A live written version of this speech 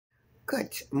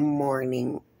Good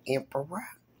morning, Emperor.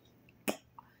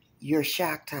 You're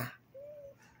shocked, huh?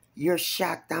 You're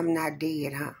shocked I'm not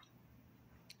dead, huh?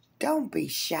 Don't be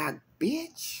shocked,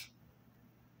 bitch.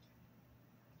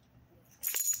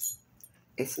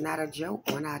 It's not a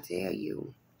joke when I tell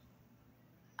you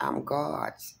I'm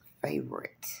God's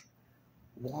favorite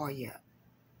warrior,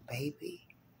 baby.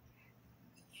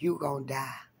 You gonna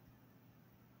die.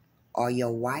 Or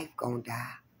your wife gonna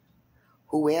die.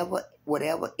 Whoever,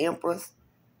 whatever empress,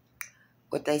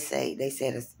 what they said they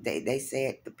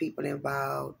said the people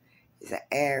involved is an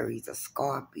Aries, a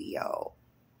Scorpio,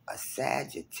 a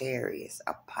Sagittarius,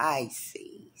 a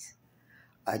Pisces,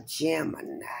 a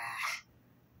Gemini.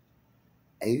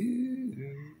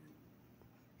 Ooh.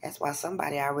 That's why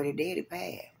somebody already did it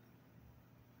bad.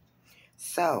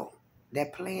 So,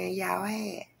 that plan y'all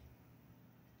had,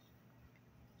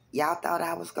 y'all thought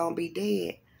I was going to be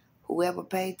dead. Whoever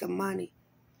paid the money,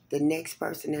 the next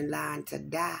person in line to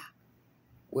die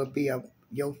will be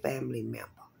your family member.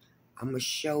 I'm going to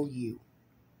show you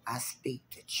I speak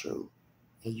the truth,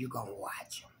 and you going to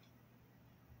watch them.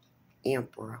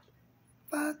 Emperor,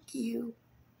 fuck you,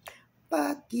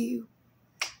 fuck you,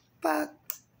 fuck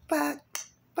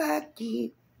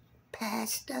you,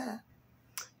 Pastor,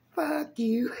 fuck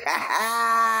you.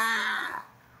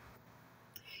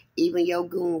 Even your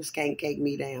goons can't take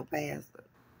me down, Pastor.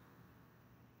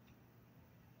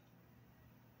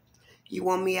 You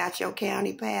want me out your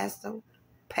county, Pastor?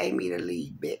 Pay me to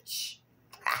leave, bitch.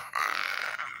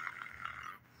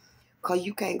 Because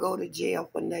you can't go to jail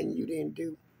for nothing you didn't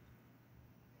do.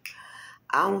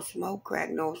 I don't smoke crack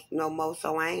no more,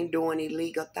 so I ain't doing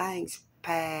illegal things,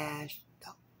 Pastor.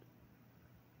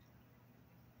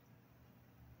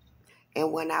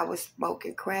 And when I was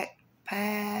smoking crack,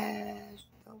 Pastor,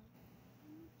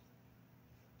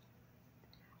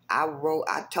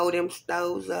 I tore them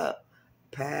stoves up,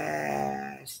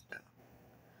 Pastor.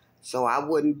 So I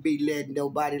wouldn't be letting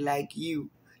nobody like you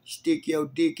stick your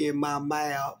dick in my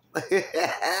mouth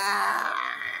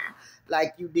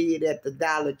like you did at the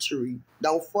Dollar Tree.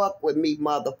 Don't fuck with me,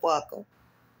 motherfucker.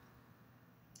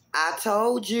 I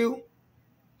told you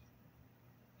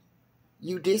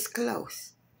this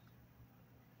close.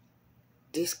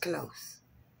 This close.